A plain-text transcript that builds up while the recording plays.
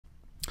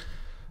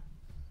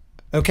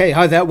Okay,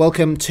 hi there,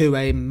 welcome to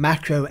a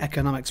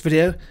macroeconomics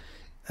video.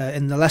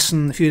 In the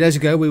lesson a few days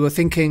ago we were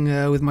thinking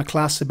with my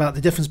class about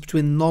the difference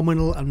between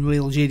nominal and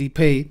real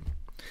GDP,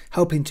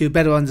 helping to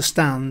better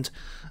understand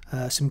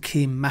some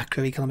key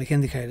macroeconomic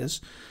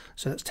indicators.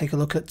 So let's take a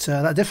look at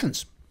that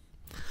difference.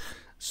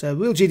 So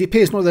real GDP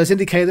is one of those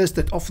indicators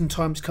that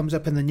oftentimes comes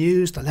up in the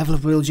news. The level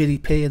of real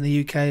GDP in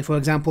the UK, for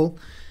example,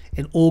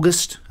 in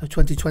August of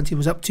 2020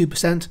 was up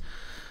 2%,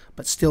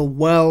 but still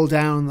well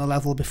down the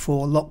level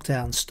before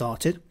lockdown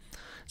started.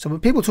 So when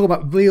people talk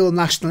about real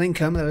national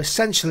income, they're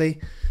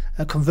essentially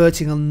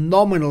converting a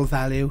nominal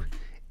value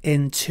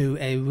into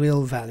a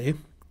real value.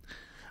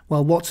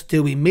 Well, what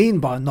do we mean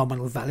by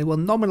nominal value? Well,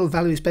 nominal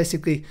value is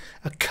basically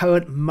a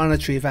current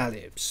monetary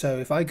value. So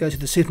if I go to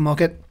the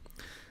supermarket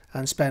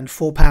and spend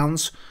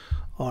 £4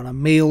 on a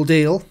meal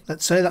deal,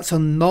 let's say that's a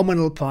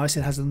nominal price,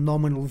 it has a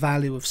nominal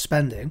value of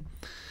spending,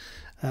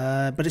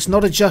 but it's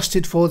not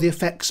adjusted for the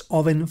effects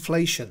of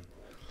inflation.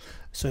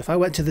 So if I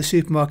went to the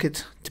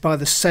supermarket to buy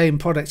the same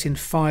product in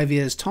 5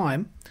 years'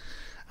 time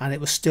and it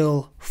was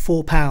still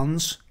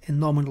 £4 in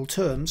nominal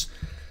terms,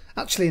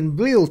 actually in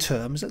real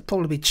terms it'd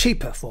probably be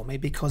cheaper for me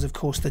because of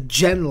course the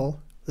general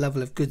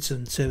level of goods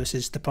and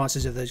services, the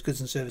prices of those goods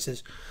and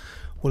services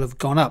will have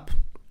gone up.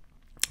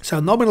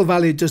 So nominal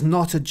value does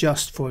not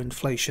adjust for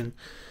inflation,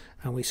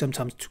 and we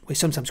sometimes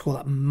call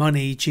that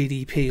money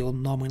GDP or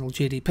nominal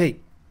GDP.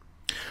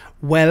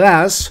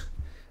 Whereas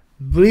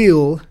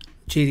real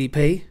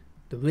GDP,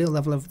 the real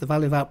level of the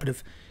value of output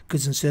of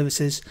goods and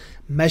services,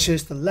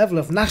 measures the level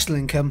of national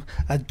income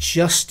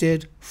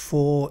adjusted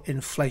for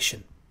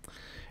inflation.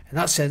 In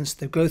that sense,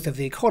 the growth of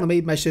the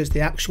economy measures the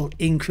actual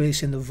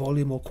increase in the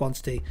volume or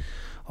quantity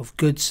of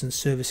goods and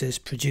services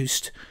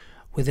produced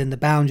within the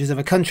boundaries of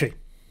a country.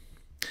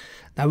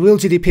 Now, real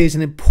GDP is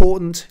an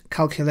important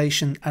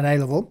calculation at A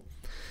level.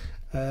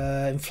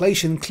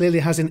 Inflation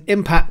clearly has an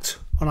impact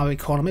on our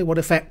economy. What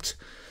effect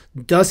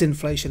does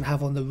inflation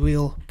have on the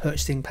real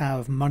purchasing power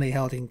of money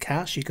held in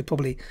cash? You could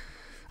probably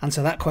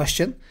answer that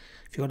question.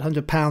 If you got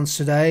 £100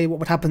 today, what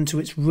would happen to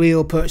its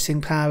real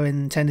purchasing power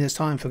in 10 years'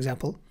 time, for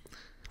example?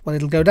 Well,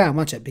 it'll go down,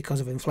 won't it, because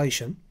of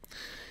inflation.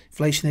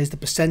 Inflation is the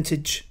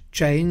percentage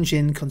change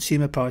in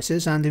consumer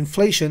prices, and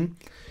inflation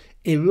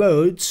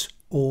erodes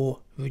or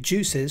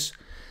reduces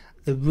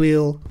the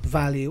real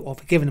value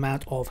of a given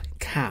amount of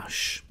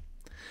cash.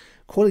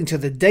 According to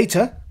the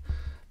data,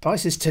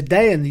 prices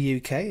today in the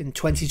UK in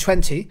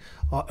 2020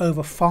 are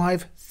over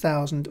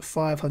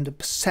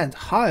 5,500%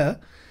 higher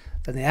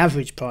than the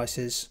average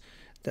prices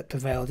that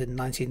prevailed in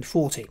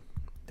 1940.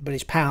 The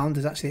British pound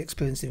has actually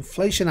experienced an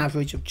inflation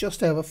average of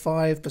just over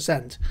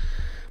 5%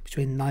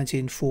 between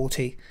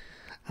 1940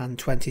 and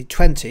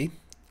 2020.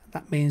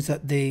 That means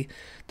that the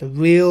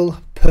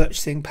real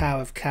purchasing power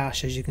of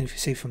cash, as you can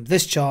see from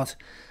this chart,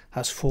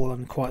 has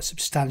fallen quite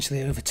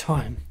substantially over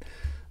time.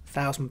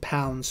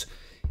 £1,000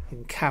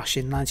 in cash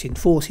in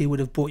 1940 would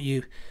have bought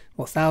you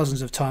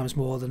thousands of times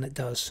more than it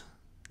does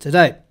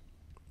today.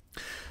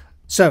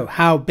 So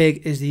how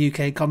big is the UK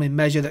economy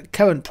measured at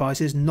current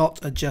prices, not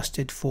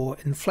adjusted for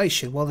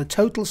inflation? Well, the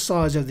total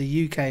size of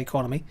the UK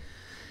economy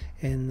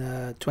in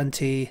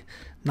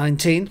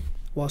 2019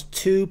 was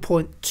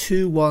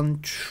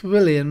 £2.21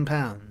 trillion,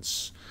 a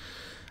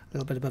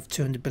little bit above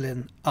 200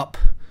 billion up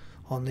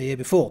on the year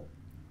before.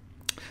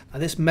 Now,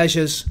 this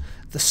measures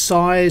the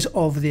size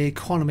of the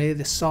economy,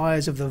 the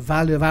size of the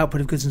value of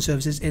output of goods and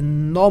services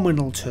in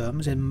nominal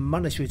terms, in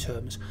monetary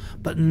terms,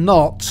 but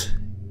not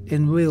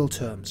in real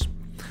terms.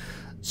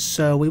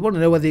 So we want to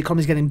know whether the economy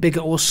is getting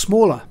bigger or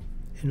smaller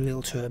in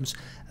real terms.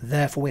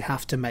 Therefore, we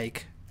have to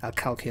make a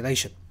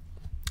calculation.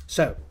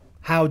 So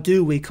how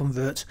do we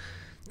convert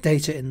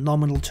data in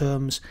nominal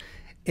terms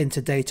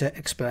into data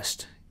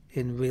expressed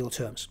in real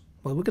terms?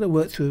 Well, we're going to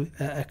work through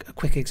a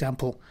quick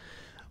example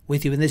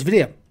with you in this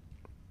video.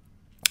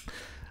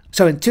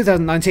 So in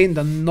 2019,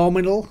 the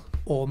nominal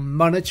or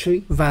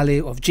monetary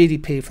value of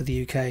GDP for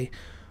the UK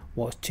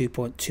was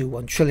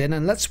 2.21 trillion.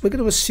 And we're going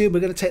to assume we're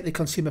going to take the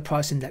consumer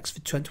price index for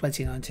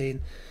 2019,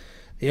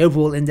 the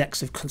overall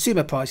index of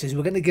consumer prices.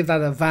 We're going to give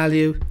that a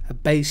value, a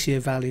base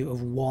year value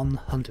of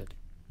 100.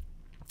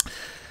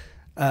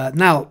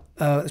 Now,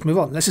 let's move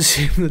on. Let's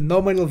assume the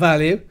nominal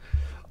value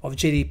of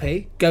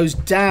GDP goes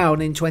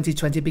down in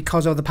 2020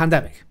 because of the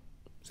pandemic.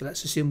 So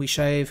let's assume we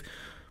shave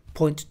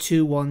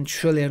 0.21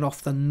 trillion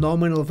off the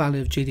nominal value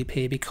of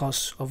GDP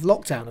because of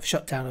lockdown, of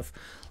shutdown of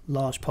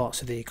large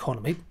parts of the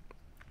economy.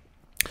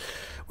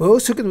 We're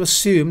also going to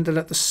assume that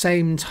at the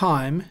same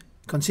time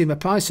consumer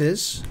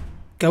prices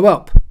go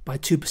up by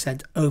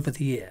 2% over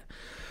the year.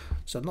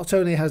 So not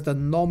only has the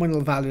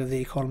nominal value of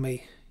the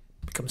economy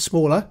become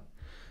smaller,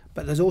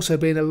 but there's also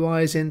been a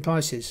rise in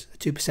prices, a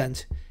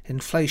 2%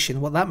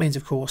 inflation. What that means,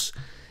 of course,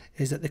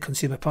 is that the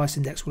consumer price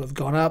index will have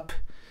gone up.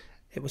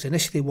 It was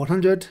initially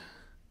 100.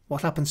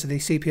 What happens to the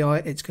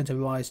CPI? It's going to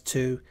rise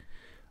to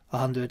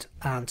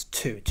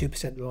 102,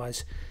 2%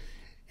 rise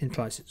in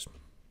prices.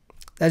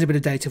 There's a bit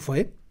of data for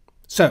you.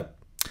 So,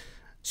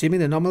 assuming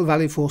the nominal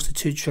value falls to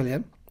 2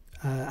 trillion,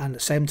 and at the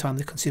same time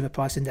the consumer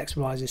price index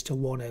rises to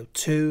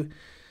 102,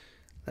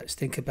 let's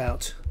think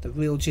about the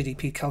real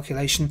GDP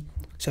calculation.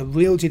 So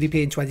real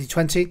GDP in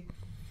 2020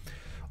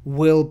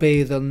 will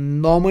be the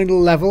nominal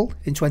level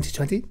in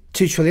 2020,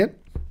 2 trillion,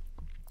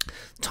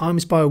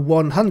 times by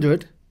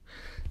 100,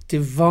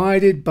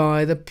 divided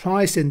by the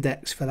price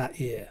index for that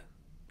year.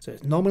 So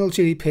it's nominal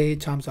GDP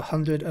times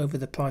 100 over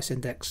the price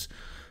index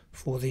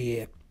for the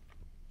year.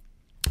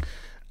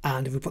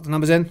 And if we put the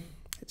numbers in,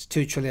 it's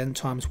 2 trillion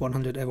times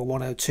 100 over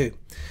 102. You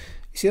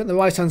see on the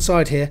right hand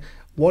side here,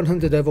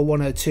 100 over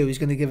 102 is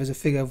going to give us a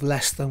figure of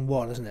less than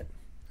 1, isn't it?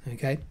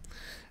 Okay,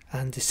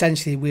 and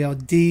essentially we are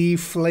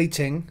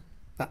deflating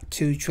that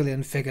 2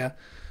 trillion figure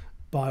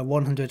by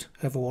 100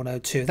 over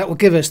 102. That will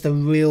give us the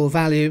real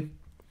value,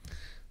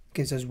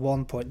 gives us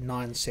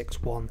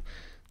 1.961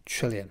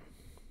 trillion.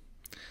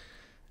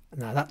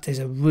 Now that is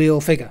a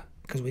real figure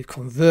because we've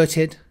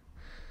converted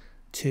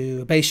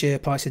to a base year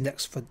price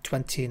index for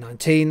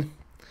 2019.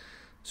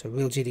 So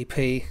real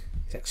GDP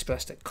is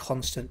expressed at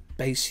constant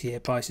base year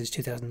prices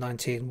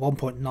 2019,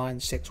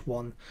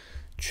 1.961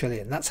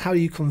 trillion. That's how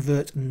you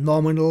convert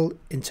nominal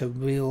into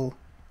real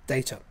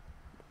data.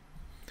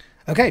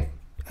 Okay,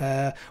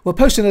 we'll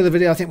post another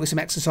video I think with some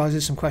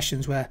exercises, some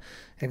questions where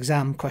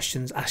exam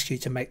questions ask you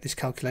to make this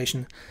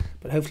calculation,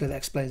 but hopefully that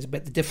explains a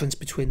bit the difference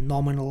between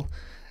nominal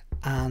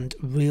and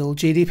real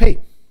GDP.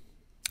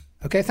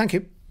 Okay, thank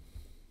you.